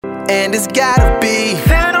and it's gotta be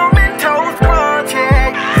Cinnamon Toast Crunch,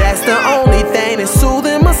 yeah. that's the only thing that's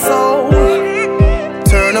soothing my soul.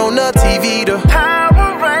 Turn on the TV to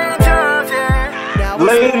Power Rangers, yeah.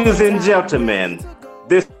 Ladies and gentlemen,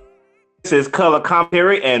 this is Color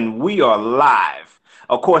Commentary, and we are live.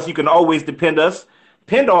 Of course, you can always depend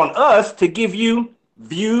on us to give you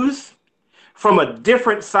views from a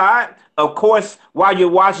different side. Of course, while you're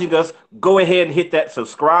watching us, go ahead and hit that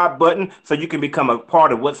subscribe button so you can become a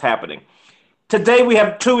part of what's happening. Today, we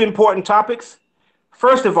have two important topics.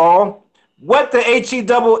 First of all, what the HE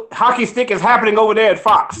double hockey stick is happening over there at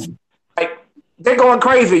Fox. Like, they're going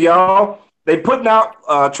crazy, y'all. They putting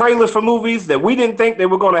out trailers for movies that we didn't think they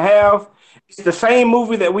were going to have. It's the same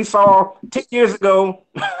movie that we saw 10 years ago.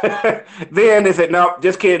 Then they said, no,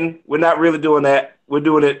 just kidding. We're not really doing that. We're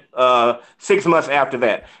doing it 6 months after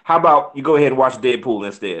that. How about you go ahead and watch Deadpool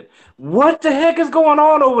instead? What the heck is going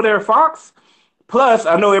on over there, Fox? Plus,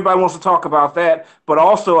 I know everybody wants to talk about that, but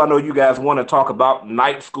also I know you guys want to talk about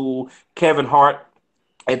Night School, Kevin Hart,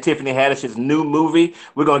 and Tiffany Haddish's new movie.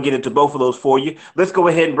 We're going to get into both of those for you. Let's go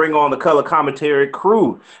ahead and bring on the Color Commentary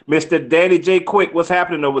crew. Mr. Danny J. Quick, what's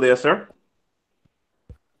happening over there, sir?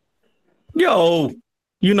 Yo,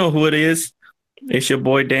 you know who it is. It's your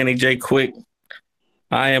boy Danny J. Quick.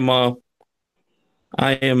 I am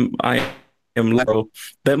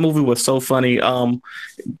that movie was so funny.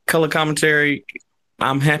 Color Commentary,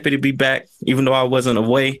 I'm happy to be back, even though I wasn't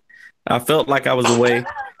away. I felt like I was away.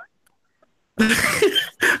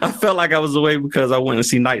 I felt like I was away because I went to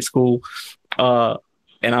see Night School. And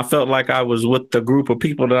I felt like I was with the group of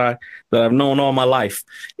people that I've known all my life.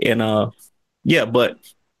 And yeah, but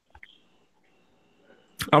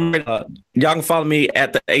I'm ready. Y'all can follow me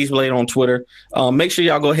at the Ace Blade on Twitter. Make sure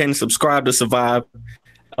y'all go ahead and subscribe to Survive.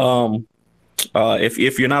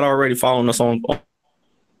 If you're not already following us on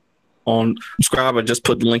subscribe, or just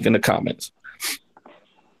put the link in the comments.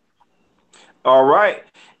 All right.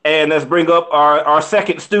 And let's bring up our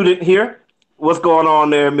second student here. What's going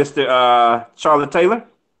on there, Mr. Charlotte Taylor?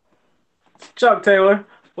 Chuck Taylor.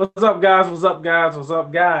 What's up, guys? What's up, guys? What's up,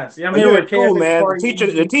 guys? Yeah, I'm You're here in with school, KFX man. Party.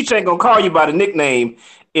 The teacher ain't gonna call you by the nickname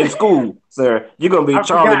in school, sir. You're gonna be I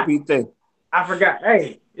Charlie forgot. P. Thing. I forgot.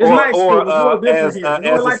 Hey, it's Or- night school. or, It's a little different as, here. uh,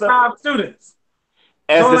 There's only as like a sub- 5 students. As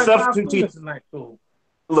There's the only like 5 substitute students teacher, in night school.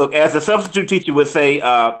 look, as the substitute teacher would say,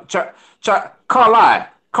 Carly.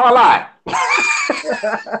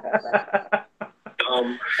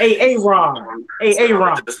 Hey, Ron. Hey,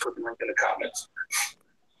 Ron. Just put the link in the comments.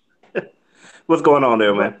 What's going on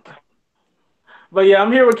there, man? But yeah,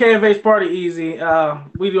 I'm here with KFH Party Easy.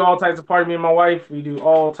 We do all types of parties. Me and my wife, we do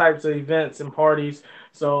all types of events and parties.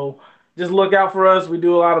 So just look out for us. We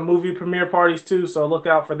do a lot of movie premiere parties too. So look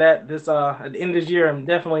out for that at the end of this year and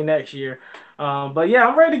definitely next year. But yeah,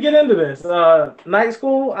 I'm ready to get into this. Night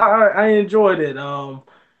School, I enjoyed it. I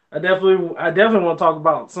definitely want to talk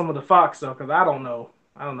about some of the Fox stuff because I don't know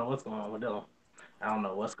what's going on with them.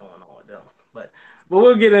 But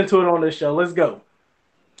we'll get into it on this show. Let's go.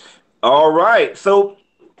 All right. So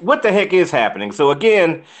what the heck is happening? So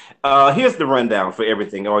again, here's the rundown for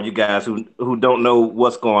everything, all you guys who don't know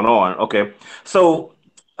what's going on. Okay. So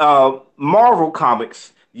Marvel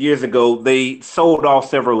Comics years ago, they sold off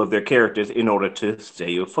several of their characters in order to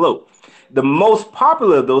stay afloat. The most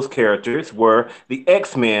popular of those characters were the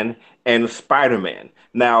X-Men and Spider-Man.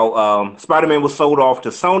 Now, Spider-Man was sold off to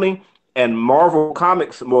Sony, and Marvel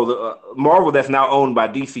Comics, Marvel that's now owned by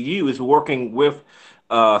DCU, is working with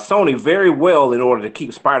Sony very well in order to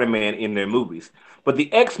keep Spider-Man in their movies. But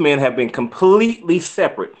the X-Men have been completely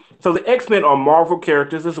separate. So the X-Men are Marvel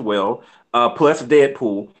characters as well, plus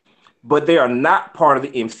Deadpool, but they are not part of the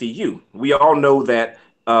MCU. We all know that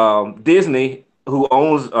Disney, who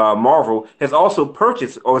owns Marvel, has also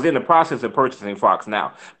purchased or is in the process of purchasing Fox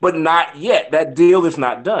now, but not yet. That deal is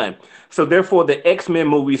not done. So therefore, the X-Men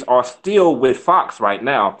movies are still with Fox right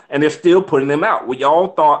now, and they're still putting them out. We all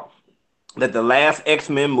thought that the last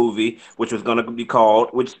X-Men movie, which was going to be called,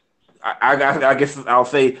 which I guess I'll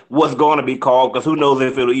say was going to be called, because who knows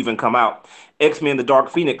if it'll even come out. X-Men: The Dark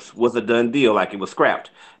Phoenix was a done deal, like it was scrapped.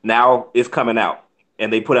 Now it's coming out,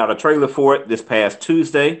 and they put out a trailer for it this past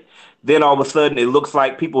Tuesday. Then all of a sudden, it looks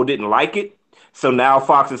like people didn't like it. So now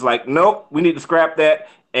Fox is like, nope, we need to scrap that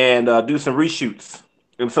and do some reshoots.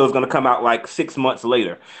 And so it's going to come out like 6 months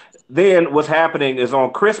later. Then what's happening is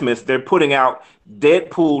on Christmas, they're putting out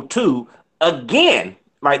Deadpool 2 again.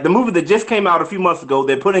 Like the movie that just came out a few months ago,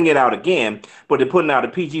 they're putting it out again, but they're putting out a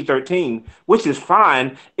PG-13, which is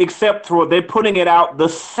fine, except for they're putting it out the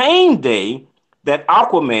same day that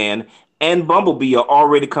Aquaman and Bumblebee are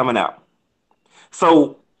already coming out.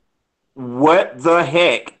 So what the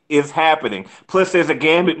heck is happening? Plus, there's a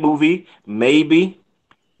Gambit movie, maybe.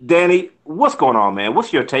 Danny, what's going on, man?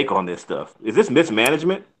 What's your take on this stuff? Is this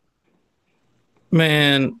mismanagement?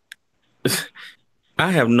 Man,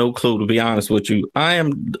 I have no clue, to be honest with you. I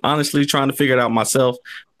am honestly trying to figure it out myself,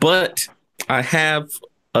 but I have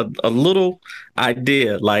a little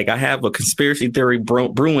idea. Like, I have a conspiracy theory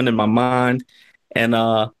brewing in my mind, and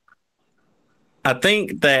I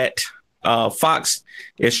think that Fox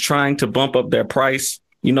is trying to bump up their price.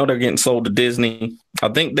 You know, they're getting sold to Disney. I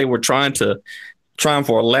think they were trying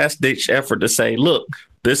for a last-ditch effort to say, look,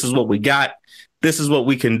 this is what we got. This is what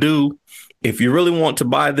we can do. If you really want to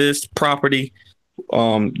buy this property,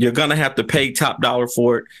 you're going to have to pay top dollar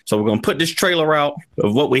for it. So we're going to put this trailer out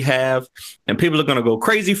of what we have, and people are going to go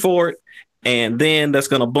crazy for it. And then that's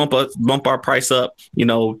going to bump our price up,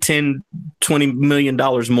 $10-20 million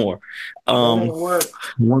more. I want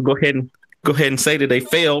to go ahead and say that they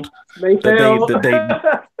failed. They failed.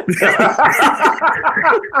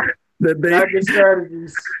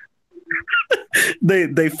 Strategies.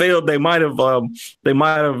 They failed. They might have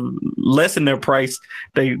lessened their price.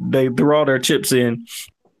 They threw all their chips in.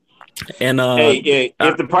 And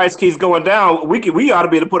if the price keeps going down, we ought to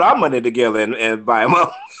be able to put our money together and buy them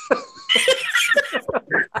up.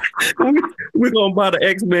 We're gonna buy the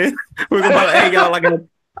X-Men. We're gonna buy the hey y'all. I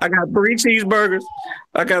got 3 cheeseburgers.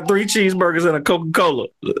 I got 3 cheeseburgers and a Coca-Cola.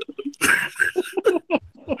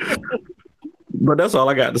 But that's all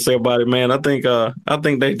I got to say about it, man. I think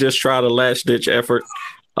they just tried a last ditch effort,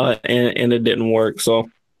 and it didn't work. So,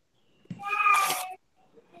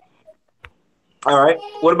 all right.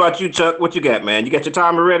 What about you, Chuck? What you got, man? You got your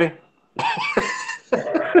timer ready?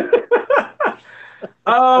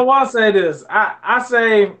 Well, I'll say this. I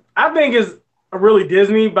think it's really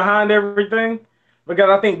Disney behind everything, because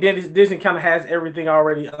I think Disney kind of has everything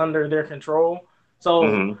already under their control.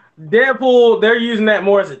 So Deadpool, they're using that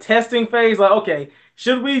more as a testing phase. Like, okay,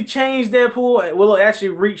 should we change Deadpool? Will it actually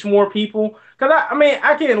reach more people? Because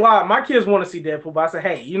I can't lie. My kids want to see Deadpool, but I say,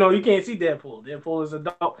 hey, you can't see Deadpool. Deadpool is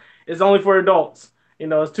adult. It's only for adults.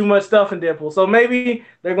 It's too much stuff in Deadpool. So maybe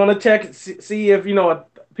they're gonna check, see if a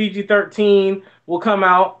PG-13 will come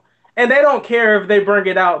out, and they don't care if they bring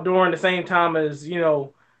it out during the same time as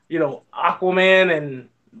Aquaman and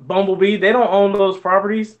Bumblebee. They don't own those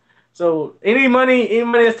properties. So any money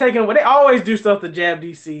that's taken away, they always do stuff to jab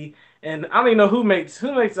DC, and I don't even know who makes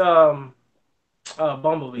Bumblebee.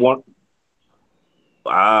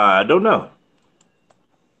 I don't know.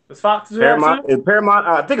 Is Fox Paramount? Is Paramount?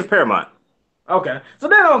 I think it's Paramount. Okay, so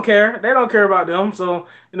they don't care. They don't care about them. So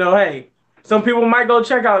hey, some people might go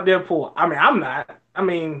check out Deadpool. I'm not. I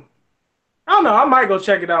don't know. I might go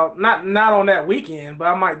check it out. Not on that weekend, but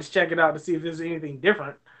I might just check it out to see if there's anything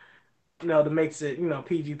different. That makes it,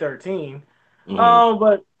 PG-13.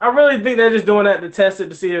 But I really think they're just doing that to test it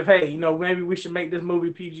to see if, hey, maybe we should make this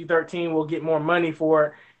movie PG-13. We'll get more money for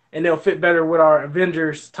it, and they'll fit better with our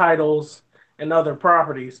Avengers titles and other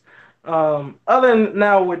properties. Other than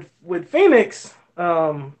now with Phoenix,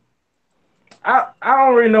 I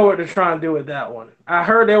don't really know what they're trying to do with that one. I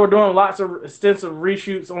heard they were doing lots of extensive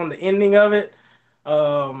reshoots on the ending of it.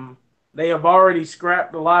 They have already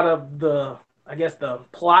scrapped a lot of the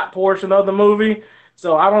plot portion of the movie.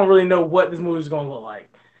 So I don't really know what this movie is going to look like.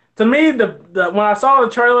 To me, the when I saw the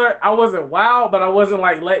trailer, I wasn't wowed, but I wasn't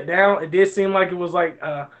let down. It did seem like it was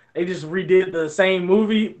they just redid the same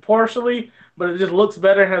movie partially, but it just looks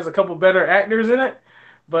better and has a couple better actors in it.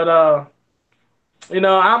 But I'm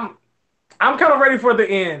kind of ready for the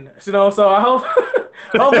end, so I hope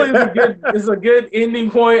hopefully it's a good ending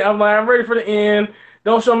point. I'm ready for the end.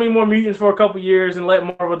 Don't show me more mutants for a couple years and let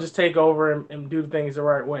Marvel just take over and do things the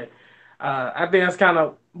right way. I think that's kind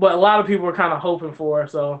of what a lot of people are kind of hoping for.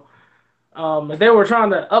 So if they were trying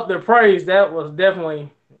to up their praise, that was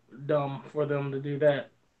definitely dumb for them to do that.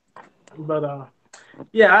 But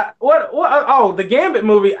yeah, the Gambit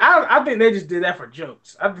movie, I think they just did that for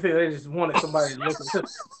jokes. I think they just wanted somebody to listen to.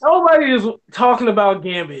 Nobody is talking about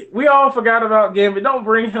Gambit. We all forgot about Gambit. Don't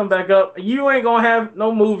bring him back up. You ain't gonna have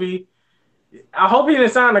no movie. I hope he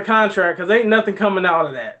didn't sign a contract, because ain't nothing coming out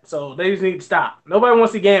of that. So they just need to stop. Nobody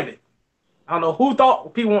wants to see Gambit. I don't know who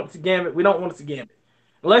thought people want to see Gambit. We don't want to see Gambit.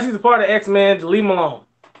 Unless he's a part of X-Men, just leave him alone.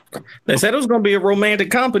 They said it was going to be a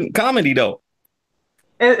romantic comedy, though.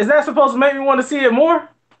 Is that supposed to make me want to see it more?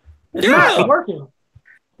 It's not working.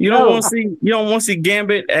 You don't want to see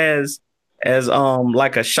Gambit as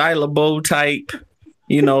like a Shia LaBeouf type,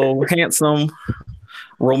 handsome,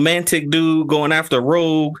 romantic dude going after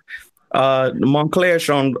Rogue. Montclair, I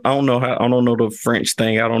don't know the French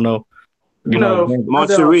thing. I don't know.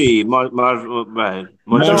 Moncherie.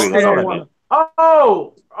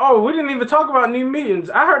 Oh, we didn't even talk about New Mutants.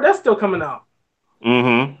 I heard that's still coming out.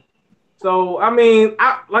 Mm-hmm. So I mean,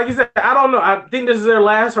 like you said, I don't know. I think this is their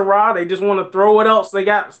last hurrah. They just want to throw what else they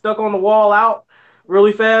got stuck on the wall out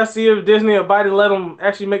really fast. See if Disney or Biden let them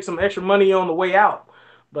actually make some extra money on the way out.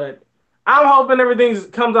 But I'm hoping everything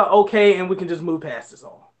comes out okay and we can just move past this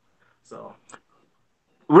all. So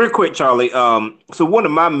Real quick, Charlie. So one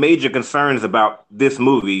of my major concerns about this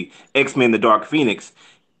movie, X-Men: The Dark Phoenix,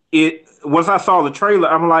 it once I saw the trailer,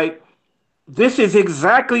 I'm like, this is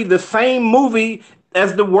exactly the same movie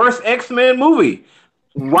as the worst X-Men movie.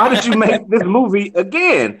 Why did you make this movie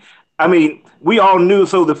again? I mean, we all knew.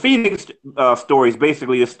 So the Phoenix story is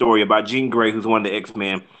basically a story about Jean Grey, who's one of the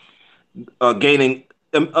X-Men, gaining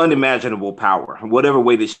unimaginable power, whatever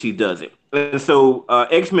way that she does it. And so,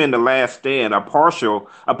 X-Men: The Last Stand, a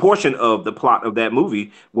portion of the plot of that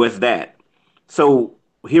movie was that. So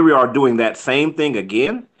here we are doing that same thing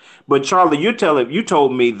again. But Charlie, you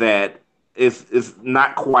told me that it's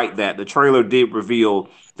not quite that. The trailer did reveal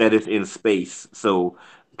that it's in space. So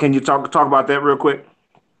can you talk about that real quick?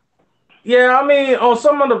 yeah, I mean, on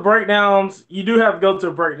some of the breakdowns, you do have to go to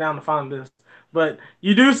a breakdown to find this. But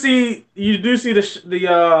you do see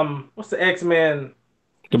the what's the X-Men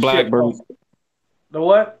The ship Blackbird. called? The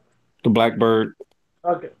what? The Blackbird.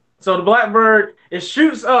 Okay. So the Blackbird, it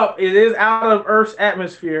shoots up. It is out of Earth's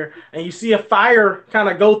atmosphere, and you see a fire kind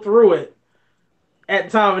of go through it at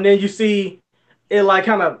the time, and then you see it like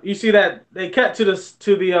kind of you see that they cut to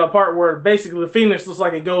the part where basically the Phoenix looks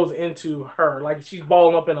like it goes into her, like she's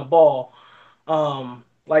balling up in a ball,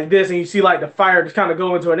 like this, and you see like the fire just kind of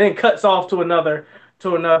go into it, and then cuts off to another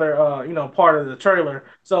part of the trailer.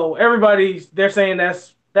 So they're saying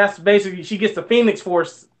that's basically she gets the Phoenix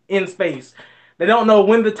Force in space. They don't know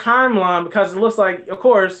when the timeline because it looks like, of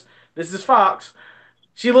course, this is Fox.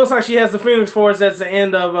 She looks like she has the Phoenix Force at the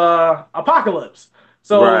end of Apocalypse.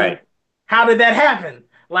 So Right, how did that happen?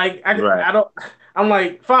 Like right. I don't. I'm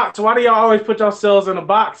like Fox. Why do y'all always put yourselves in a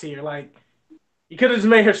box here? Like you could have just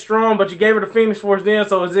made her strong, but you gave her the Phoenix Force then.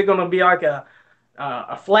 So is it going to be like a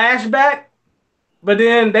flashback? But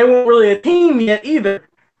then they weren't really a team yet either.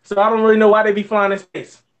 So I don't really know why they'd be flying in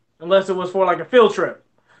space unless it was for like a field trip.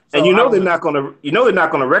 And So you I know don't they're know.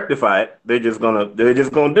 not gonna rectify it. They're just gonna do it. They're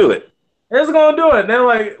just gonna do it. They're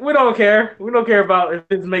like, we don't care. We don't care about if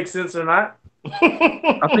this makes sense or not.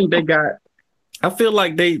 I think they got. I feel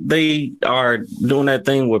like they are doing that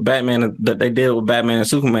thing with Batman that they did with Batman and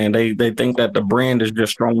Superman. They think that the brand is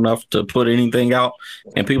just strong enough to put anything out,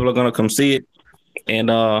 and people are gonna come see it. And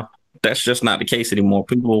that's just not the case anymore.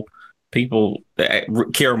 People that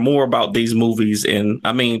care more about these movies, and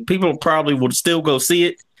I mean, people probably would still go see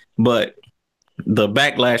it, but the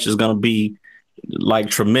backlash is going to be like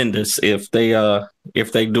tremendous if they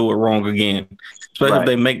do it wrong again, especially if Right.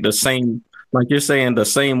 they make the same, like you're saying, the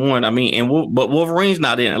same one. I mean, but Wolverine's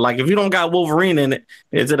not in it. Like if you don't got Wolverine in it,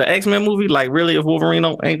 is it an X-Men movie? Like really, if Wolverine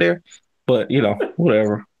ain't there? But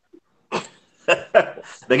whatever.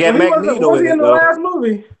 They got Well, he wasn't. Magneto Was in he in it the though. last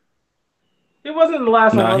movie? He wasn't in the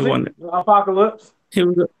last one, No, he was wasn't. he? Apocalypse. He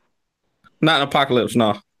was not in Apocalypse.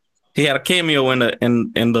 No, he had a cameo in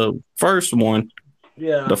the first one,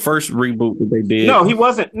 Yeah. the first reboot that they did. No, he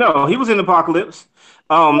wasn't. No, he was in Apocalypse.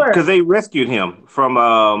 Because Where? they rescued him from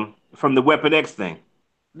the Weapon X thing.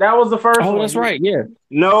 That was the first Oh, one. that's right. Yeah.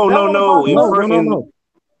 No, That no, was no. Apocalypse. No.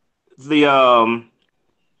 The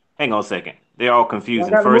hang on a second. They're all I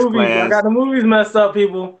confusing. got the First movies. I class. got the movies messed up,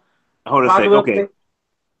 people. Hold on a second. Apocalypse. Okay.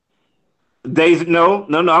 Days no,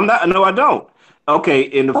 no, no, I'm not no, I don't. Okay,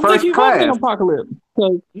 in the I think first he was in class, Apocalypse.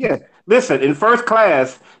 So, yeah. Listen, in first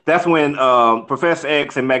class, that's when Professor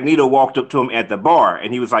X and Magneto walked up to him at the bar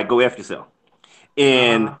and he was like, go F yourself.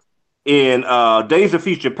 In Uh, Days of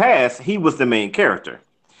Future Past, he was the main character.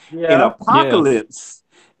 In yeah. yeah. Apocalypse,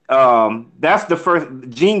 that's the first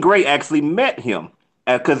Jean Grey actually met him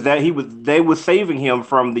because they were saving him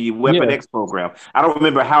from the Weapon Yeah. X program. I don't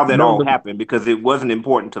remember how that No, all happened because it wasn't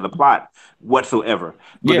important to the plot whatsoever.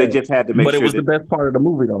 But yeah. they just had to make But it sure was the that. best part of the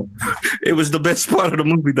movie, though. It was the best part of the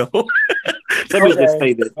movie, though. Let me just Okay.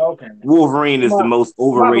 say that Okay. Wolverine is the most I'm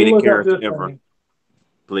about to overrated look up character this ever. thing.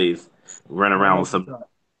 Please run I'm around gonna with some look it up.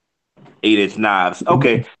 8-inch knives.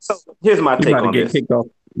 Okay, so here's my You take about to on get this. kicked off.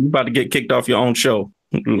 You about to get kicked off your own show.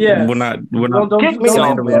 Yes. We're not. Don't Kick me off,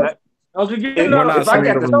 slandering. man. don't you get If, no, We're not if I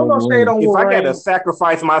got to slandering don't no shade on if I got to Wolverine.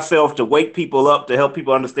 sacrifice myself to wake people up to help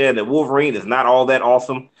people understand that Wolverine is not all that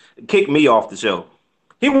awesome, kick me off the show.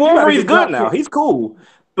 You gotta Wolverine's get good drop now. kicked. He's cool,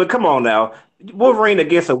 but come on now, Wolverine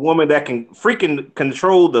against a woman that can freaking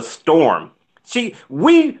control the storm.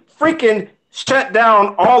 We freaking shut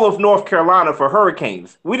down all of North Carolina for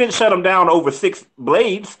hurricanes. We didn't shut them down over 6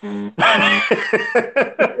 blades.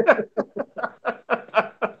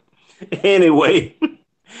 Anyway,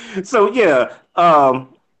 so yeah, I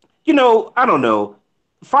don't know.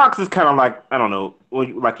 Fox is kind of like, I don't know,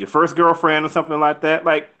 like your first girlfriend or something like that.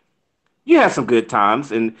 Like, you had some good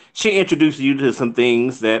times, and she introduced you to some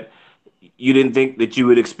things that you didn't think that you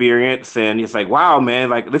would experience, and it's like, wow, man,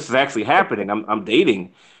 like this is actually happening. I'm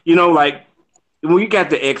dating, like when we got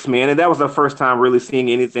the X-Men, and that was our first time really seeing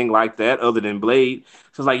anything like that other than Blade.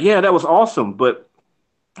 So it's like, yeah, that was awesome, but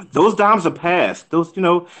those times are past. Those,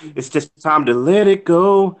 it's just time to let it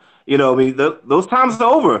go. I mean, those times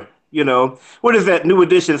are over. What is that New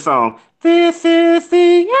Edition song? This is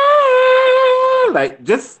the end. Like,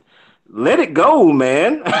 just let it go,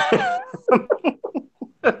 man.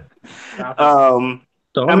 Don't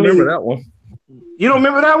remember that one. You don't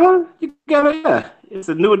remember that one? You gotta, yeah. It's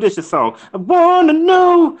a New Edition song. I wanna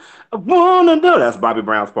know. That's Bobby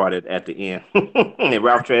Brown's part at the end. And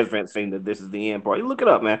Ralph Tresvant saying that this is the end part. You look it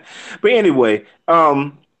up, man. But anyway,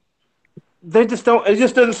 they just don't. It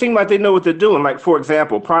just doesn't seem like they know what they're doing. Like, for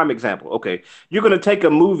example, prime example. Okay, you're gonna take a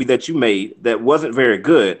movie that you made that wasn't very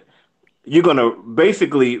good. You're gonna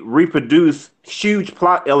basically reproduce huge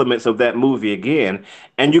plot elements of that movie again,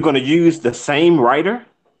 and you're gonna use the same writer.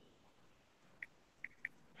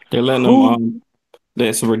 They're letting them.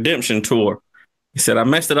 There's a redemption tour. He said, "I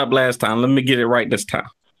messed it up last time. Let me get it right this time."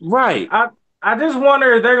 Right. I just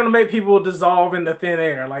wonder if they're gonna make people dissolve into thin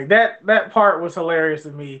air. Like that part was hilarious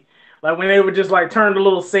to me. Like when they would just like turn the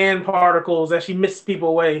little sand particles as she missed people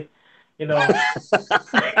away. I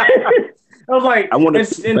was like,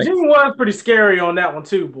 and June was pretty scary on that one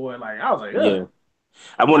too, boy. Like I was like, ugh. Yeah.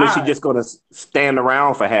 I wonder if she's just gonna stand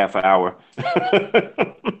around for half an hour.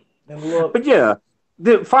 And look. But yeah.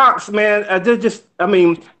 The Fox, man,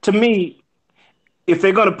 to me, if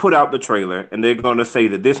they're going to put out the trailer and they're going to say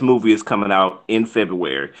that this movie is coming out in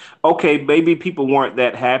February, okay, maybe people weren't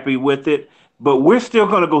that happy with it, but we're still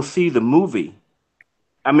going to go see the movie.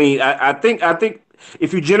 I mean, I think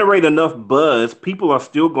if you generate enough buzz, people are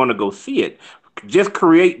still going to go see it. Just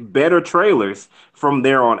create better trailers from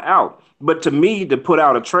there on out. But to me, to put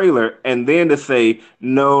out a trailer and then to say,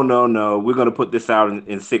 no, we're going to put this out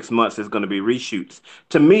in 6 months, it's going to be reshoots.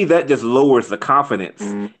 To me, that just lowers the confidence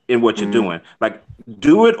in what you're doing. Like,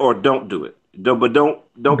 do it or don't do it. But don't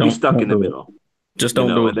be stuck in the middle. Just don't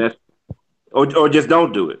do it. Or just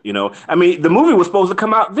don't do it. I mean, the movie was supposed to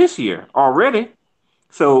come out this year already.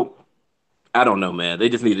 So I don't know, man. They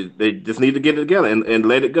just need to get it together and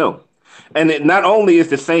let it go. And it not only is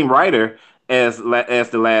the same writer as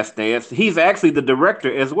The Last Dance, he's actually the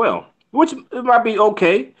director as well, which it might be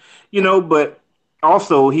okay, but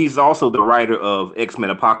also he's also the writer of X-Men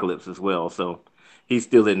Apocalypse as well, so he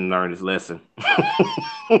still didn't learn his lesson.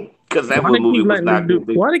 Because that movie was not good.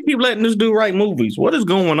 Why they keep letting this dude write movies? What is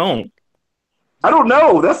going on? I don't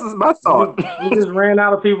know. That's my thought. We just ran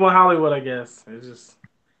out of people in Hollywood, I guess. It's just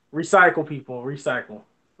recycle people,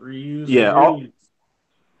 reuse. Yeah,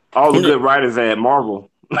 all the good writers at Marvel.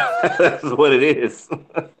 That's what it is.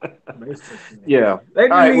 Yeah. All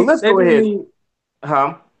right, well, let's go ahead.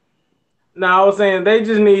 No, I was saying they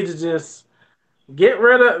just need to just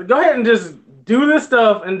go ahead and just do this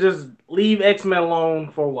stuff and just leave X-Men alone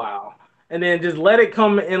for a while. And then just let it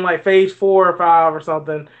come in like phase 4 or 5 or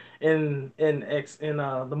something in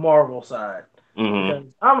the Marvel side.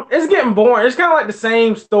 Mm-hmm. It's getting boring. It's kind of like the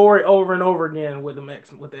same story over and over again with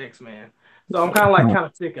the X-Men. So I'm kind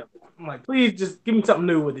of sick of it. I'm like, please just give me something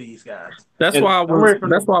new with these guys. That's why I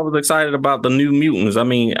was excited about the New Mutants. I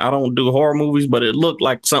mean, I don't do horror movies, but it looked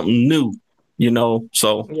like something new,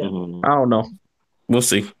 So yeah. I don't know. We'll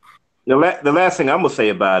see. The last thing I'm gonna say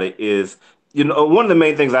about it is, one of the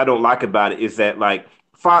main things I don't like about it is that like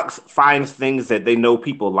Fox finds things that they know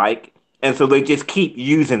people like, and so they just keep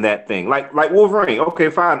using that thing. Like Wolverine. Okay,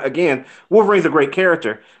 fine. Again, Wolverine's a great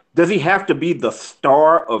character. Does he have to be the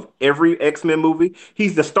star of every X-Men movie?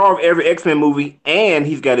 He's the star of every X-Men movie, and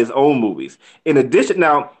he's got his own movies. In addition,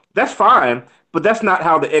 now, that's fine, but that's not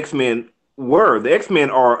how the X-Men were. The X-Men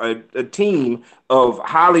are a team of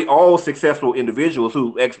highly all successful individuals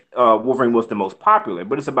who Wolverine was the most popular,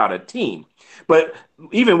 but it's about a team. But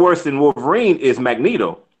even worse than Wolverine is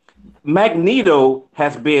Magneto. Magneto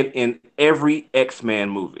has been in every X-Men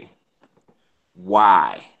movie.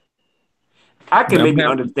 Why? I can maybe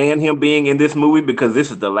understand him being in this movie because this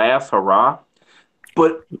is the last hurrah.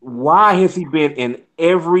 But why has he been in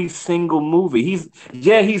every single movie?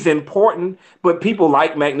 He's important, but people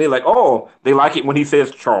like Magneto. Like, they like it when he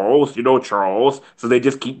says Charles, Charles. So they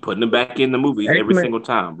just keep putting him back in the movies every single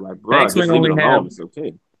time. Like, bro, just leave it alone. It's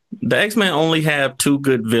okay. The X-Men only have two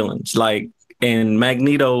good villains, like, and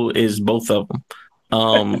Magneto is both of them.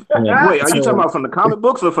 Wait, are you talking about from the comic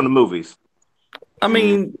books or from the movies? I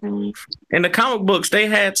mean, in the comic books, they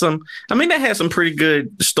had some. I mean, they had some pretty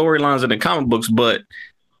good storylines in the comic books, but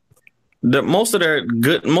most of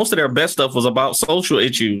their best stuff was about social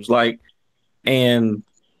issues, like, and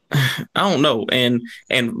I don't know, and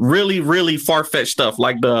really really far fetched stuff,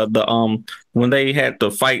 like the when they had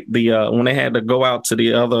to fight when they had to go out to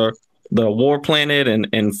the war planet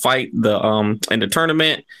and fight in the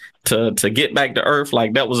tournament to get back to Earth,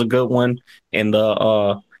 like that was a good one, and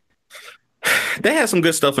they had some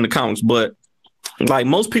good stuff in the comics, but like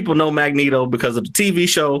most people know Magneto because of the TV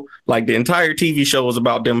show. Like the entire TV show was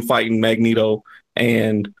about them fighting Magneto,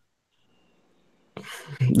 and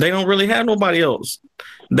they don't really have nobody else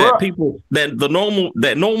that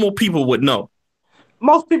normal people would know.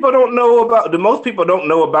 Most people don't know about the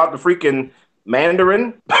freaking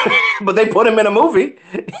Mandarin, but they put him in a movie.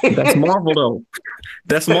 That's Marvel though.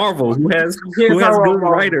 That's Marvel who has good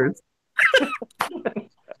writers.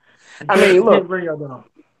 I mean, look,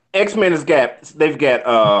 X-Men they've got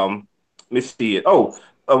let me see it.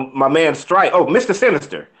 My man Strife. Oh, Mr.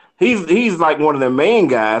 Sinister. He's like one of the main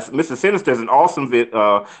guys. Mr. Sinister is an awesome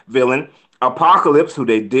villain. Apocalypse, who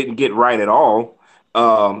they didn't get right at all.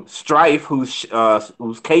 Strife, who's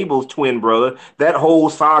Cable's twin brother. That whole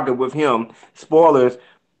saga with him. Spoilers.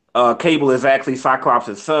 Cable is actually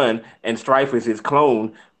Cyclops' son, and Strife is his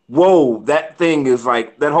clone. Whoa, that thing is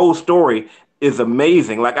like that whole story is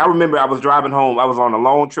amazing. Like I remember I was driving home. I was on a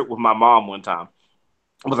long trip with my mom one time.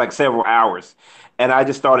 It was like several hours. And I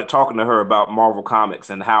just started talking to her about Marvel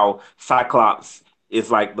Comics and how Cyclops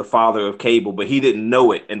is like the father of Cable, but he didn't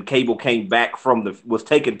know it. And Cable came back was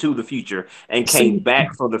taken to the future and came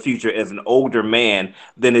back from the future as an older man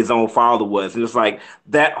than his own father was. And it's like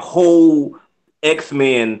that whole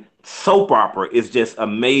X-Men soap opera is just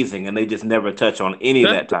amazing, and they just never touch on any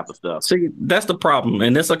of that type of stuff. See, that's the problem,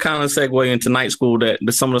 and this will kind of segue into Night School. That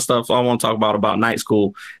some of the stuff I want to talk about Night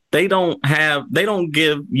School, they don't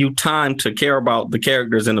give you time to care about the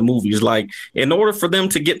characters in the movies. Like, in order for them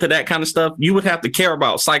to get to that kind of stuff, you would have to care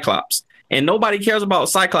about Cyclops, and nobody cares about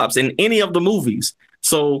Cyclops in any of the movies.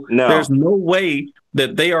 So there's no way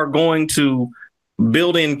that they are going to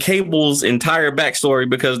build in Cable's entire backstory,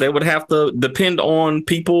 because they would have to depend on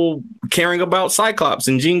people caring about Cyclops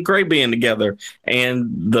and Jean Grey being together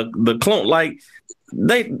and the clone. Like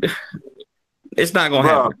it's not gonna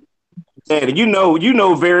happen. And you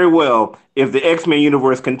know very well, if the X-Men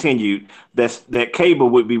universe continued, that Cable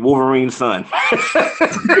would be Wolverine's son.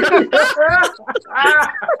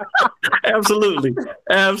 Absolutely.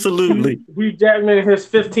 Hugh Jackman in his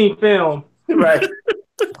 15th film. Right.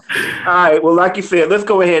 All right. Well, like you said, let's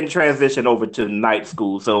go ahead and transition over to Night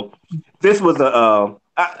School. So this was of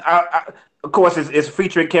course, it's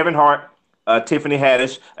featuring Kevin Hart, Tiffany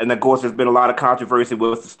Haddish, and of course, there's been a lot of controversy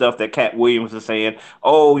with the stuff that Cat Williams is saying.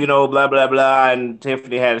 Oh, blah blah blah, and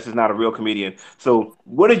Tiffany Haddish is not a real comedian. So,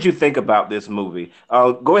 what did you think about this movie?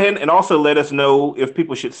 Go ahead and also let us know if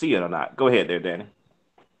people should see it or not. Go ahead, there, Danny.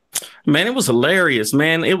 Man, it was hilarious,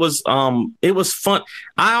 man. It was fun.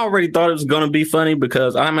 I already thought it was going to be funny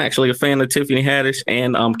because I'm actually a fan of Tiffany Haddish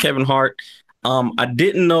and Kevin Hart. I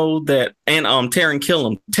didn't know that, and Taron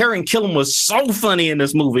Killam. Taron Killam was so funny in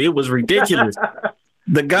this movie. It was ridiculous.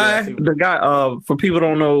 The guy, for people who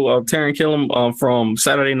don't know, Taron Killam from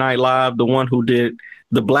Saturday Night Live, the one who did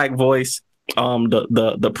the black voice,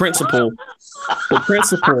 the principal. The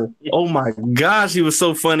principal. Oh my gosh, he was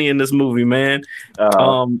so funny in this movie, man.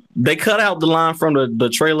 They cut out the line from the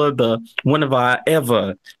trailer, the "When have I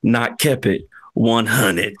ever not kept it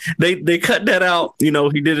 100?" They cut that out. They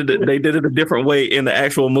did it a different way in the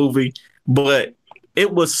actual movie, but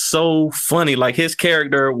it was so funny. Like, his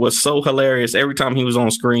character was so hilarious every time he was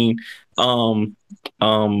on screen.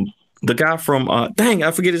 The guy from I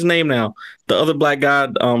forget his name now. The other black guy,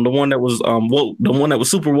 the one that was woke, the one that was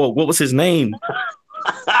super woke. What was his name?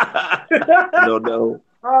 No.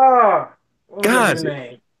 God,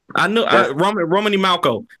 I knew Romany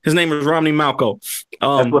Malco. His name is Romany Malco.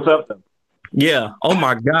 That's what's up, though. Yeah. Oh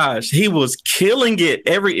my gosh, he was killing it.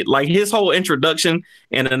 His whole introduction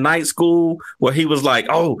in a Night School, where he was like,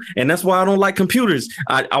 "Oh, and that's why I don't like computers.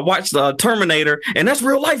 I watched Terminator, and that's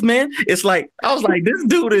real life, man." It's like, I was like, this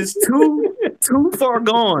dude is too far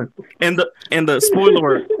gone. And the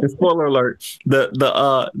spoiler alert,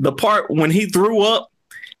 the part when he threw up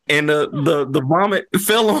and the vomit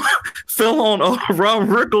fell fell on Ron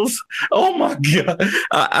Rickles. Oh my god!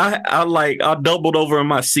 I doubled over in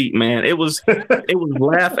my seat, man. It was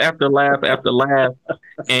laugh after laugh after laugh,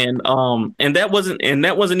 and that wasn't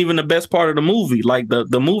even the best part of the movie. Like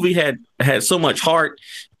the movie had so much heart.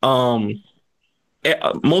 Most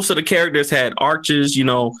of the characters had arches, you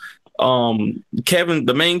know. Kevin,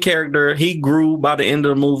 the main character, he grew by the end of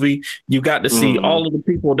the movie. You got to see all of the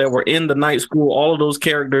people that were in the night school, all of those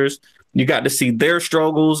characters. You got to see their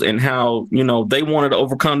struggles and how, you know, they wanted to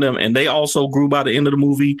overcome them, and they also grew by the end of the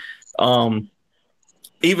movie.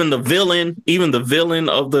 Even the villain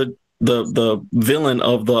of the villain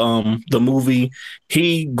of the movie,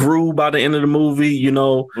 he grew by the end of the movie. You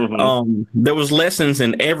know, there was lessons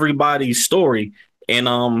in everybody's story, and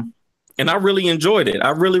I really enjoyed it. I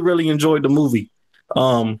really enjoyed the movie.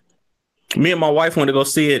 Me and my wife went to go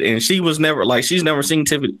see it, and she's never seen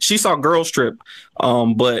Tiffany. She saw Girls Trip,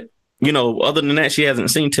 but you know, other than that, she hasn't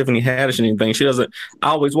seen Tiffany Haddish or anything. She doesn't. I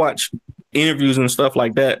always watch interviews and stuff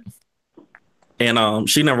like that, and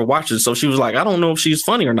she never watched it. So she was like, I don't know if she's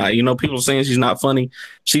funny or not. You know, people saying she's not funny.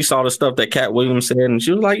 She saw the stuff that Cat Williams said, and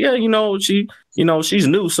she was like, yeah, she's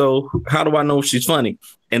new. So how do I know if she's funny?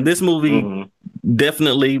 And this movie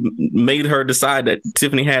definitely made her decide that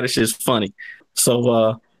Tiffany Haddish is funny.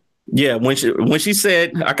 So yeah, when she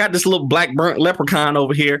said, I got this little black burnt leprechaun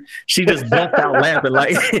over here, she just busted out laughing.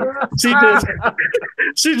 Like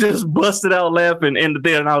she just busted out laughing in the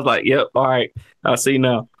theater, and I was like, yep, all right, I see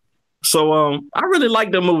now. So I really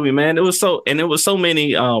liked the movie, man. It was so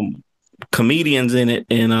many comedians in it,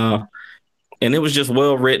 and it was just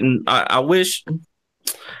well written. I wish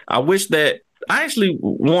that I actually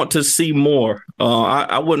want to see more.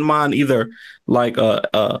 I wouldn't mind either like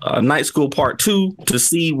a Night School Part 2 to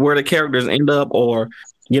see where the characters end up, or,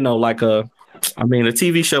 you know, like a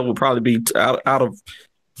TV show would probably be out of.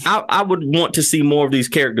 I would want to see more of these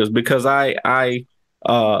characters, because I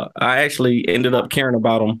actually ended up caring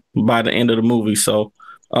about them by the end of the movie. So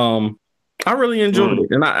I really enjoyed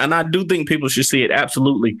it, and I do think people should see it.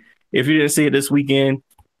 Absolutely. If you didn't see it this weekend,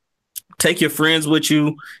 take your friends with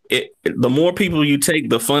you. The more people you take,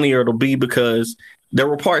 the funnier it'll be, because there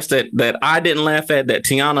were parts that I didn't laugh at, that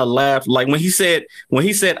Tiana laughed. Like when he said,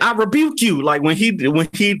 I rebuke you. Like when he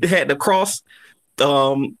had the cross,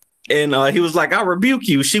 and he was like, I rebuke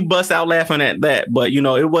you. She bust out laughing at that. But, you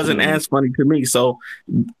know, it wasn't as funny to me. So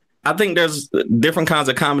I think there's different kinds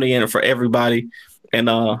of comedy in it for everybody. And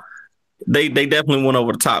they definitely went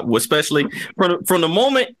over the top, especially from the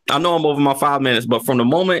moment, I know I'm over my 5 minutes, but from the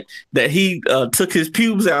moment that he took his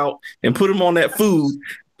pubes out and put them on that food,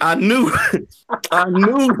 I knew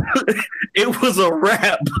it was a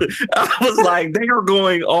wrap. I was like, they are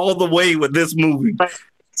going all the way with this movie.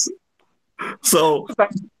 So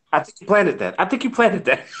I think you planted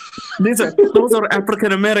that. Those are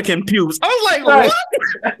African American pubes. I was like, what?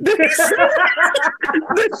 Did he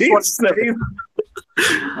say?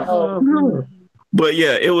 But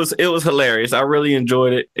yeah, it was hilarious. I really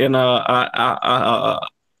enjoyed it, and I'll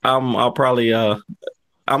probably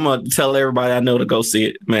I'm gonna tell everybody I know to go see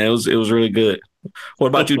it. Man, it was really good. What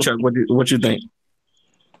about you, Chuck? What you think?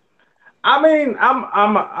 I mean,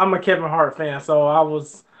 I'm a Kevin Hart fan, so I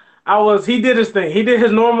was. He did his thing. He did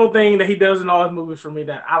his normal thing that he does in all his movies for me.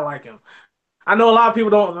 That I like him. I know a lot of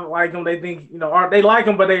people don't like him. They think, or they like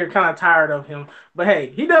him, but they're kind of tired of him. But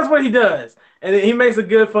hey, he does what he does, and he makes a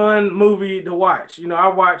good, fun movie to watch. I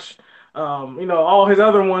watch, all his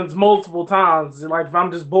other ones multiple times. Like if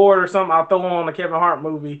I'm just bored or something, I'll throw on a Kevin Hart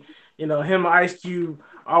movie. Him, Ice Cube.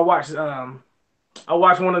 I'll watch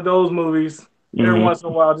one of those movies every once in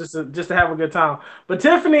a while just to have a good time. But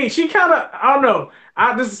Tiffany, she kind of, I don't know.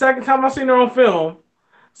 This is the second time I've seen her on film.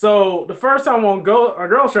 So the first time on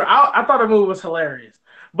Girls Trip, I thought the movie was hilarious.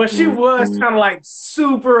 But she was kind of like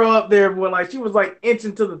super up there, but like she was like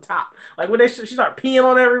inching to the top. Like when she started peeing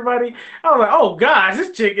on everybody, I was like, oh gosh,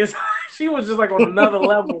 this chick is. She was just like on another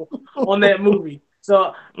level on that movie.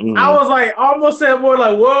 So I was like, almost said more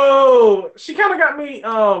like, whoa. She kind of got me.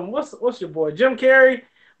 What's your boy, Jim Carrey?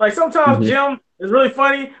 Like sometimes Jim is really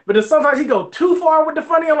funny, but then sometimes he go too far with the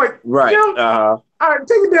funny. I'm like, right, Jim, all right,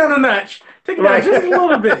 take it down a notch. Take it down just a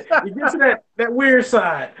little bit. You get to that weird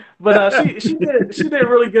side. But she did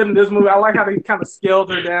really good in this movie. I like how they kind of scaled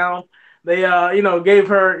her down. They gave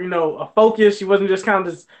her a focus. She wasn't just kind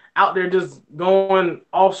of just out there just going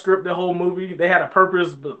off script the whole movie. They had a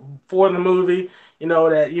purpose for the movie.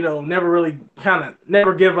 Never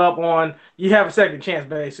give up on. You have a second chance.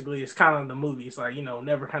 Basically, it's kind of the movie. It's like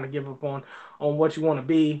never kind of give up on what you want to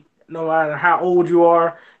be, no matter how old you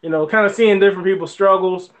are. Kind of seeing different people's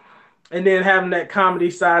struggles. And then having that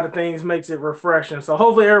comedy side of things makes it refreshing. So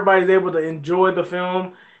hopefully everybody's able to enjoy the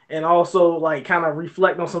film and also like kind of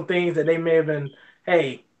reflect on some things that they may have been,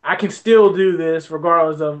 hey, I can still do this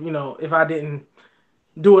regardless of, if I didn't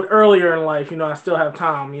do it earlier in life, I still have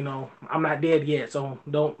time, I'm not dead yet, so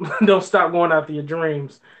don't don't stop going after your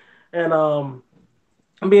dreams. And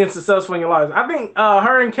being successful in your lives. I think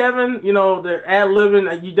her and Kevin, they're ad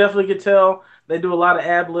libbing. You definitely could tell they do a lot of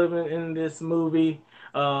ad libbing in this movie.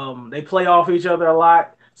 They play off each other a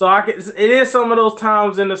lot. So it is some of those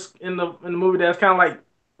times in the movie that's kind of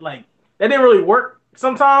like that didn't really work.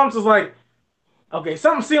 Sometimes it's like, okay,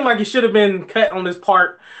 something seemed like it should have been cut on this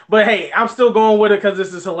part, but hey, I'm still going with it because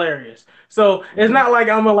this is hilarious. So it's not like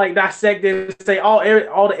I'm gonna like dissect it and say all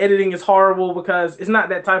the editing is horrible, because it's not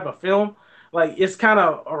that type of film. Like, it's kind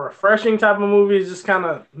of a refreshing type of movie. It's just kind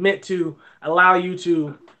of meant to allow you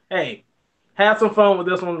to, hey, have some fun with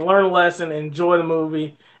this one, learn a lesson, enjoy the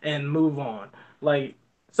movie, and move on. Like,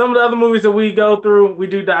 some of the other movies that we go through, we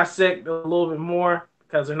do dissect a little bit more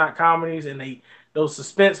because they're not comedies, and those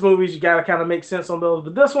suspense movies, you got to kind of make sense on those.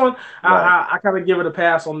 But this one, Right. I kind of give it a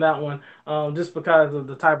pass on that one, just because of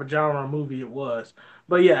the type of genre movie it was.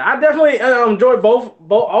 But yeah, I definitely enjoyed both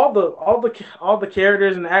all the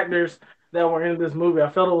characters and actors that were in this movie. I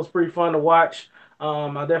felt it was pretty fun to watch.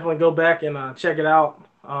 I'll definitely go back and check it out.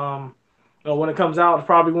 When it comes out, it's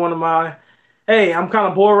probably one of my, hey, I'm kind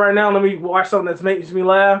of bored right now. Let me watch something that makes me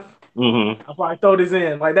laugh. Mm-hmm. I'll probably throw this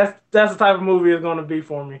in. Like, that's the type of movie it's going to be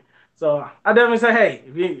for me. So I definitely say, hey,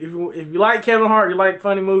 if you like Kevin Hart, you like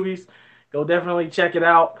funny movies, go definitely check it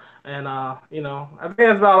out. And I think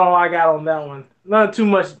that's about all I got on that one. Not too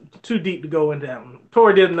much, too deep to go into that one.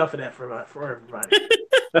 Tori did enough of that for everybody.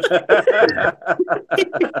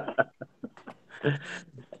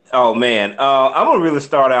 Oh man, I'm gonna really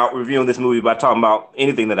start out reviewing this movie by talking about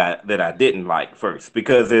anything that I didn't like first,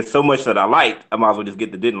 because there's so much that I liked. I might as well just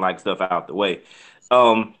get the didn't like stuff out the way.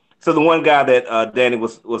 So the one guy that Danny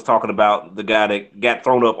was talking about, the guy that got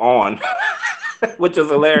thrown up on, which is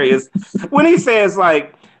hilarious, when he says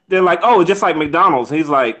like they're like, oh, just like McDonald's. He's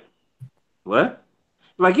like, what?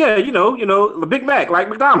 Like, yeah, the Big Mac, like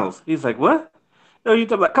McDonald's. He's like, what? No, you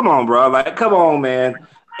talk about, come on, bro. Like, come on, man.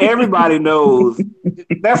 Everybody knows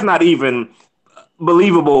that's not even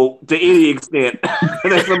believable to any extent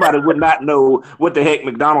that somebody would not know what the heck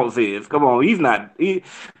McDonald's is. Come on,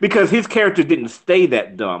 because his character didn't stay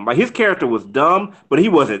that dumb. Like, his character was dumb, but he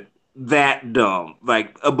wasn't that dumb,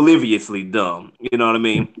 like obliviously dumb. You know what I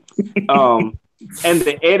mean? And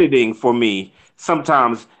the editing for me,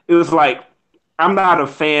 sometimes it was like, I'm not a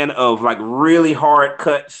fan of like really hard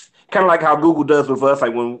cuts. Kind of like how Google does with us.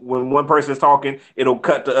 Like when one person is talking, it'll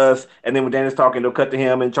cut to us, and then when Dan's talking, it'll cut to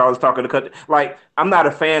him, and Charles talking to cut. Like, I'm not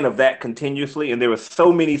a fan of that continuously. And there were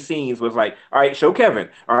so many scenes where it's like, all right, show Kevin.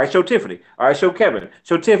 All right, show Tiffany. All right, show Kevin.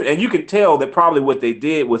 Show Tiffany. And you could tell that probably what they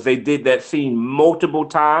did was they did that scene multiple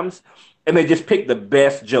times, and they just picked the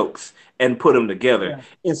best jokes and put them together. Yeah.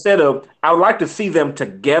 Instead of, I would like to see them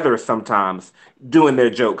together sometimes doing their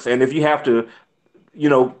jokes. And if you have to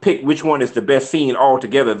pick which one is the best scene all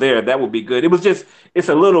together there, that would be good. It's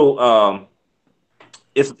a little,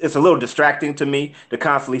 it's a little distracting to me to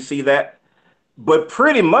constantly see that. But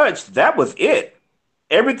pretty much that was it.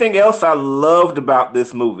 Everything else I loved about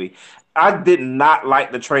this movie. I did not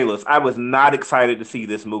like the trailers. I was not excited to see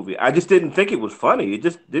this movie. I just didn't think it was funny. It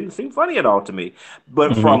just didn't seem funny at all to me.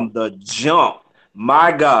 But Mm-hmm. from the jump,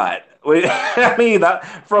 my God. I mean,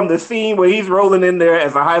 from the scene where he's rolling in there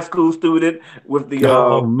as a high school student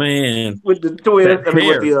Oh man, with the twins, that I mean,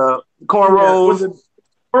 with hair. the Yeah, with cornrows, the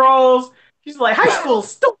rolls, she's like, high school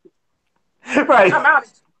stupid. right? I'm out.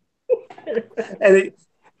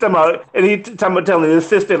 And talking about telling his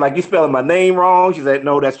sister, like, you spelling my name wrong. She's like,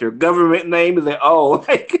 no, that's your government name. He's like, oh,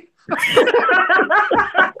 like,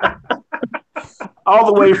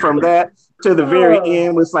 all the way from that to the very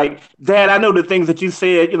end was like, Dad, I know the things that you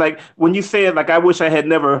said. You're like, when you said, like, I wish I had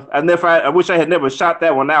never shot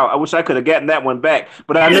that one out. I wish I could have gotten that one back.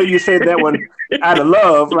 But I know you said that one out of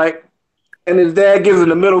love, like. And his dad gives him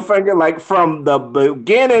the middle finger, like, from the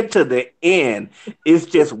beginning to the end. It's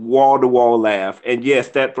just wall to wall laugh. And yes,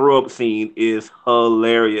 that throw up scene is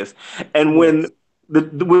hilarious. And when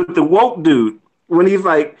with the woke dude, when he's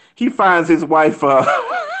like, he finds his wife,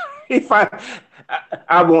 he find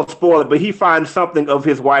I won't spoil it, but he finds something of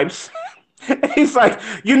his wife's. He's like,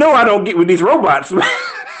 I don't get with these robots.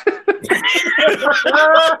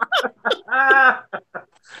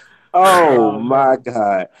 Oh my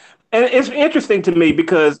God. And it's interesting to me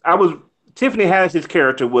because Tiffany Haddish's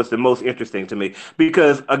character was the most interesting to me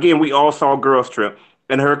because, again, we all saw Girls Trip,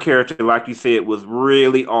 and her character, like you said, was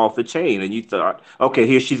really off the chain. And you thought, okay,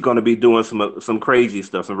 here she's going to be doing some crazy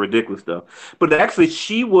stuff, some ridiculous stuff. But actually,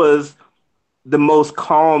 she was the most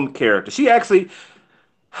calm character.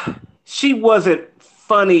 She wasn't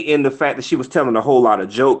funny in the fact that she was telling a whole lot of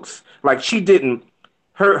jokes. Like she didn't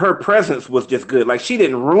her presence was just good. Like she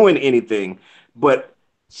didn't ruin anything, but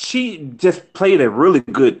she just played a really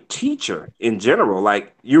good teacher in general.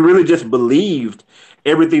 Like you really just believed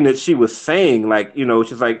everything that she was saying. Like,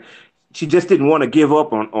 she's like she just didn't want to give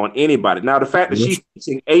up on anybody. Now the fact that she's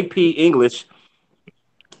teaching AP English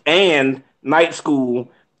and night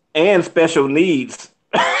school and special needs.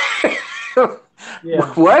 Yeah.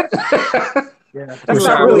 What? Yeah. That's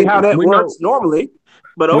not really how that works normally.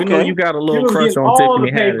 But okay. We know you got a little crush on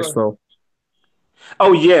Tiffany Haddish, so.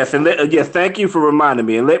 Oh yes, and yes, thank you for reminding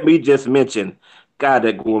me. And let me just mention, God,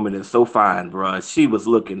 that woman is so fine, bro. She was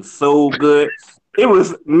looking so good. It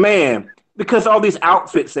was, man, because all these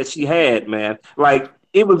outfits that she had, man, like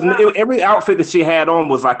every outfit that she had on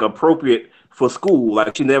was like appropriate for school.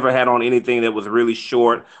 Like she never had on anything that was really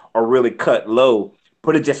short or really cut low.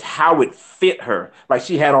 But it just how it fit her. Like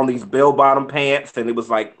she had on these bell-bottom pants, and it was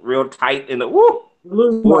like real tight. And woo,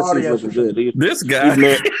 boy, she's looking good. This guy,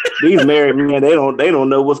 these married men, they don't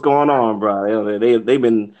know what's going on, bro. They've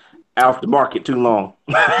been off the market too long.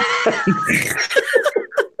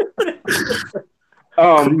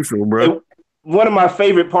 Crucial, bro. One of my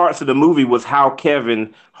favorite parts of the movie was how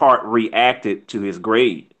Kevin Hart reacted to his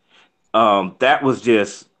grade. That was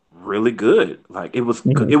just really good. Like it was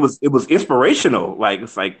inspirational. Like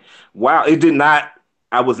it's like, wow,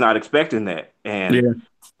 I was not expecting that. And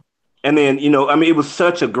then, it was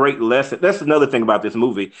such a great lesson. That's another thing about this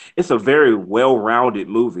movie. It's a very well-rounded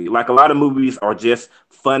movie. Like a lot of movies are just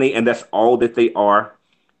funny and that's all that they are.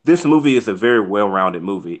 This movie is a very well-rounded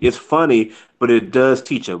movie. It's funny, but it does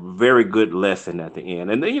teach a very good lesson at the end.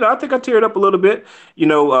 And I think I teared up a little bit,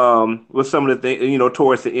 with some of the things,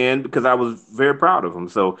 towards the end because I was very proud of them.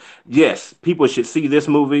 So yes, people should see this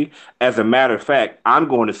movie. As a matter of fact, I'm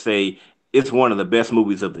going to say it's one of the best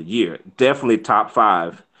movies of the year. Definitely top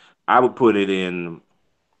 5. I would put it in.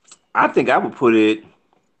 I think I would put it.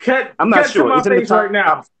 I'm not sure. It's in the top right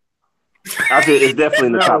now. I said it's definitely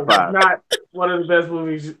in the top 5. It's not one of the best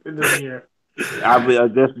movies this year. That's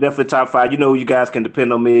definitely top 5. You guys can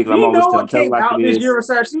depend on me because I'm always telling you like it is. Year,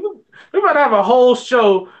 we about to have a whole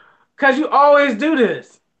show because you always do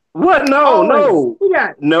this. What? No.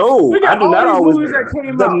 I do not always. Movies that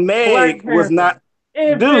came the out. Meg was not.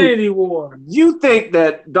 Infinity War. You think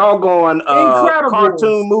that doggone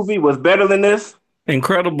cartoon movie was better than this?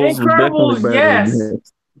 Incredibles was definitely better yes. than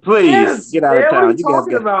this. Please get out of town. What are you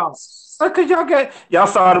talking about? Because y'all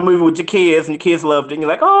saw the movie with your kids and your kids loved it. And you're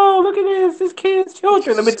like, oh, look at this kids'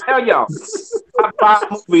 children. Let me tell y'all, top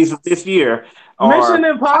 5 movies of this year are Mission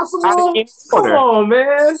Impossible. Come on,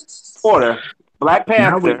 man. Order. Black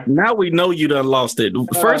Panther. Now we know you done lost it.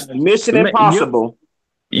 First, Mission Impossible.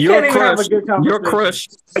 Your crush.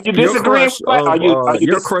 Are you disagreeing?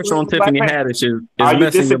 Your crush on Tiffany Haddish is are you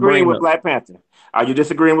messing disagreeing your with Black Panther? Are you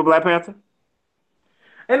disagreeing with Black Panther?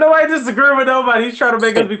 Ain't nobody disagreeing with nobody. He's trying to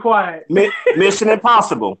make us be quiet. Mission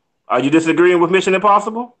Impossible. Are you disagreeing with Mission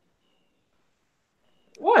Impossible?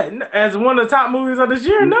 What? As one of the top movies of this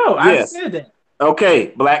year? No, yes. I said that.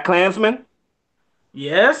 Okay, Black Klansman.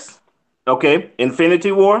 Yes. Okay,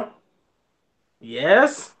 Infinity War.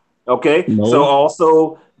 Yes. Okay, so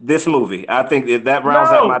also this movie. I think that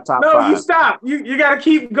rounds out my top 5. No, you stop. You got to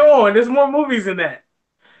keep going. There's more movies in that.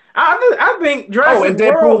 I think Jurassic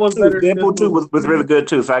World was better. Deadpool 2 was really good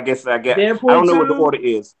too. So I guess I don't know what the order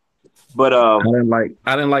is, but I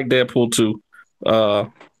didn't like Deadpool 2. I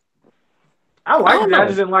liked it. I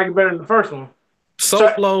just didn't like it better than the first one.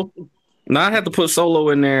 Solo. Now I had to put Solo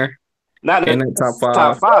in there. Not in that top 5.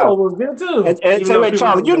 Top 5 was good too. And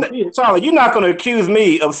Charlie, you're not going to accuse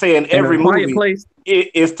me of saying every movie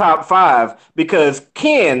is top 5 because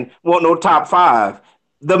Ken want no top 5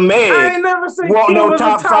 The Meg want no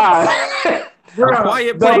top 5.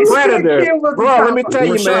 The Predator, bro. Let me tell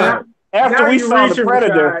you, man. After we saw the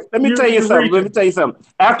Predator, let me tell you something.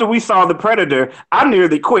 After we saw the Predator, I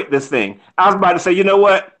nearly quit this thing. I was about to say, you know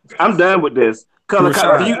what? I'm done with this.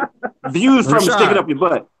 Views from sticking up your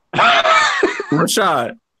butt.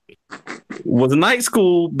 Rashad, was Night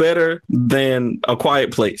School better than A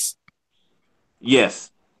Quiet Place?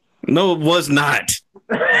 Yes. No, it was not.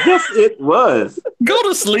 Yes, it was. Go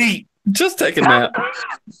to sleep. Just take a nap.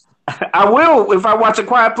 I will if I watch A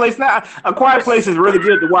Quiet Place now. A Quiet Place is really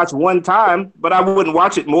good to watch one time, but I wouldn't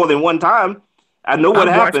watch it more than one time. I know what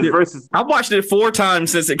happens versus. I watched it 4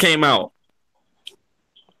 times since it came out.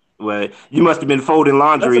 Well, you must have been folding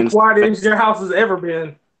laundry. That's as quiet as your house has ever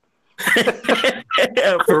been.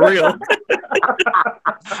 Yeah, for real.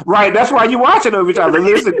 Right, that's why you watching every time.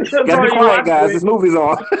 Listen, gotta be quiet, guys. This movie's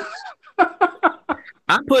on.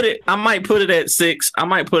 I might put it at 6. I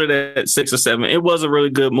might put it at 6 or 7. It was a really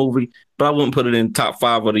good movie, but I wouldn't put it in top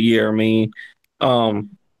 5 of the year. I mean,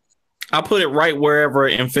 I put it right wherever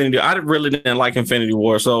Infinity. I really didn't like Infinity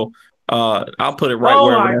War, so I'll put it right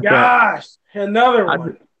wherever. Oh my gosh, another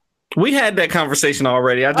one. We had that conversation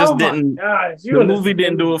already. I just didn't. Gosh, the movie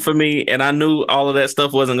didn't do it for me, and I knew all of that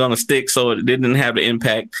stuff wasn't going to stick, so it didn't have the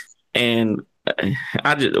impact. And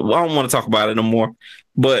I don't want to talk about it no more.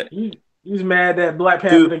 But he's mad that Black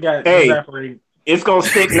Panther got evaporated. It's gonna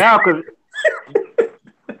stick now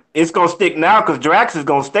because Drax is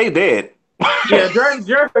gonna stay dead. Yeah, Drax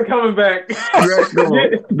is coming back.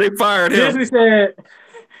 They fired him.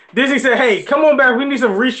 Disney said, "Hey, come on back. We need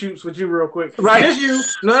some reshoots with you real quick. Right? Just you,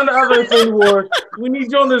 none of the other Infinity Wars. We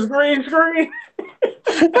need you on this green screen."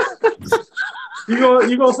 You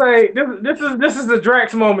gonna say this is the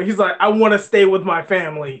Drax moment? He's like, "I want to stay with my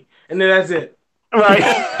family," and then that's it. Right.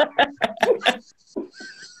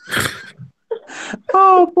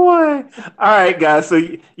 Oh boy. All right, guys. So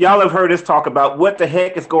y'all have heard us talk about what the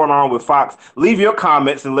heck is going on with Fox. Leave your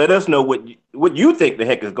comments and let us know what you think the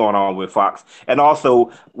heck is going on with Fox, and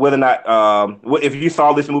also whether or not if you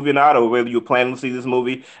saw this movie or not, or whether you're planning to see this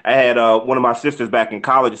movie. I had one of my sisters back in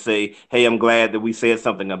college say, "Hey, I'm glad that we said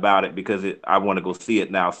something about it because I want to go see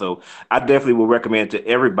it now." So I definitely will recommend to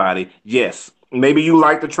everybody. Yes, maybe you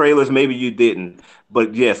liked the trailers, maybe you didn't,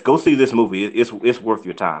 but yes, go see this movie. It's worth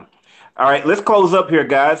your time. All right, let's close up here,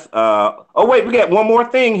 guys. Oh, wait, we got one more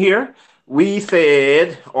thing here. We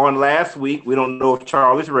said on last week, we don't know if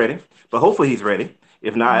Charlie's ready, but hopefully he's ready.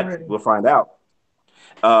 If not, we'll find out.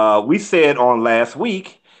 We said on last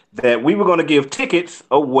week that we were going to give tickets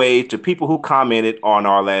away to people who commented on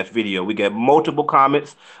our last video. We got multiple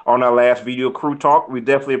comments on our last video, Crew Talk. We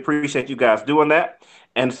definitely appreciate you guys doing that.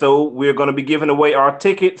 And so we're going to be giving away our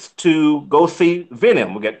tickets to go see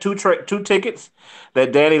Venom. We got two tickets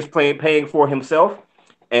that Danny's paying for himself,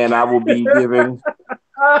 and I will be giving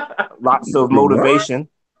lots of motivation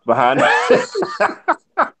behind it.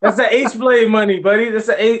 That's the Ace Blade money, buddy. That's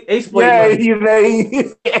the Ace Blade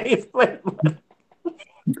money. Ace Blade money.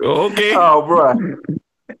 Okay. Oh, bro.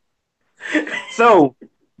 So,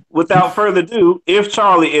 without further ado, if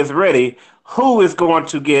Charlie is ready, who is going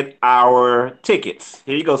to get our tickets?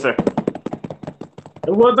 Here you go, sir.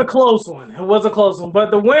 It was a close one.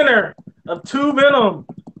 But the winner of 2 Venom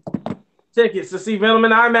tickets to see Venom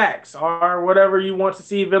in IMAX or whatever you want to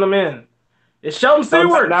see Venom in is Shelton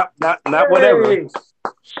Seward. Not whatever.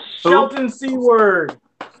 Shelton Seward.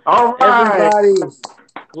 All right. Everybody,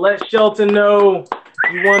 let Shelton know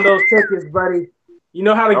you won those tickets, buddy. You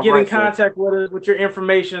know how to get in contact with us with your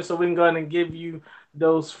information, so we can go ahead and give you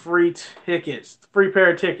those free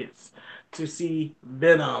pair of tickets to see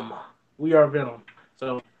Venom. We are Venom.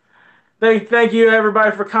 So thank you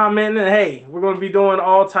everybody for commenting. And hey, we're going to be doing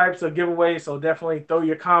all types of giveaways, so definitely throw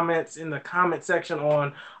your comments in the comment section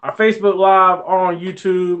on our Facebook Live or on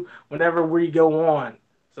YouTube whenever we go on.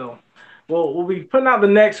 So we'll be putting out the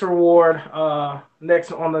next reward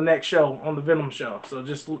next on the next show, on the Venom show. So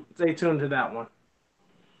just stay tuned to that one.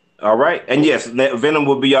 All right. And yes, Venom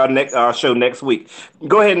will be our next show next week.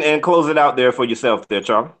 Go ahead and close it out there for yourself there,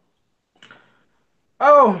 Charlie.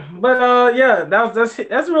 Oh, but yeah,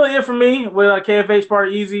 that's really it for me with KFH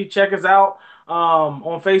Party Easy. Check us out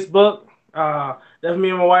on Facebook. Definitely me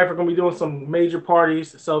and my wife are going to be doing some major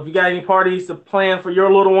parties. So if you got any parties to plan for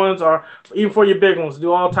your little ones or even for your big ones,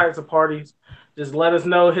 do all types of parties. Just let us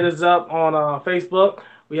know. Hit us up on Facebook.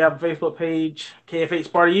 We have a Facebook page,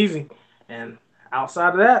 KFH Party Easy. And outside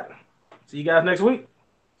of that, see you guys next week.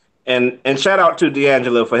 And shout out to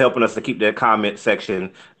D'Angelo for helping us to keep that comment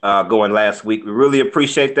section going last week. We really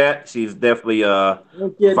appreciate that. She's definitely a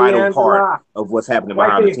vital part of what's happening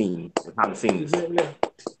behind the scenes.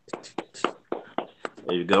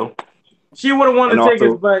 There you go. She would have won the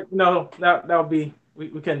tickets, but no, that would be we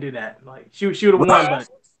couldn't do that. Like she would have won, but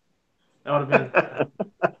that would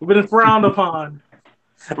have been frowned upon.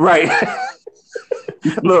 Right.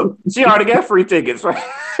 Look, she already got free tickets, right?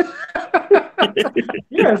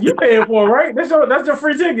 Yes, you paying for them, right? That's your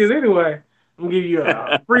free tickets anyway. I'm gonna give you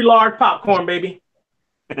a free large popcorn, baby.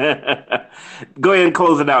 Go ahead and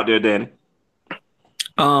close it out there, Danny.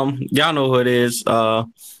 Y'all know who it is.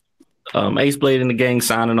 Ace Blade and the gang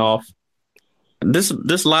signing off.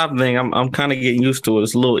 This live thing, I'm kind of getting used to it.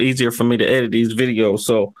 It's a little easier for me to edit these videos,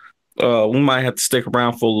 so we might have to stick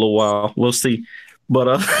around for a little while. We'll see.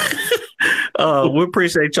 But we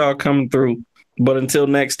appreciate y'all coming through. But until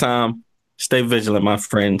next time, stay vigilant, my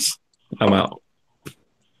friends. I'm out.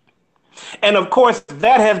 And of course,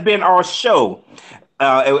 that has been our show.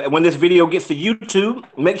 When this video gets to YouTube,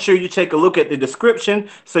 make sure you take a look at the description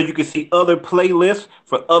so you can see other playlists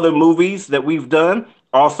for other movies that we've done.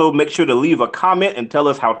 Also, make sure to leave a comment and tell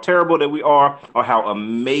us how terrible that we are or how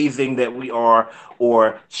amazing that we are,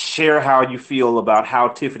 or share how you feel about how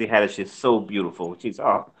Tiffany Haddish is so beautiful. She's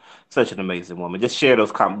such an amazing woman. Just share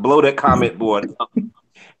those comments. Blow that comment board up.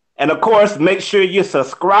 And of course, make sure you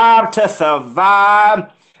subscribe to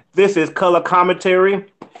Survive. This is Color Commentary,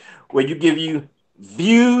 where you give you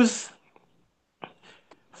views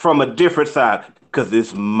from a different side, because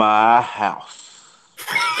it's my house.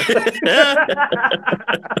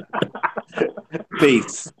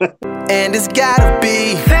 Peace. And it's gotta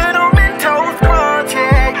be.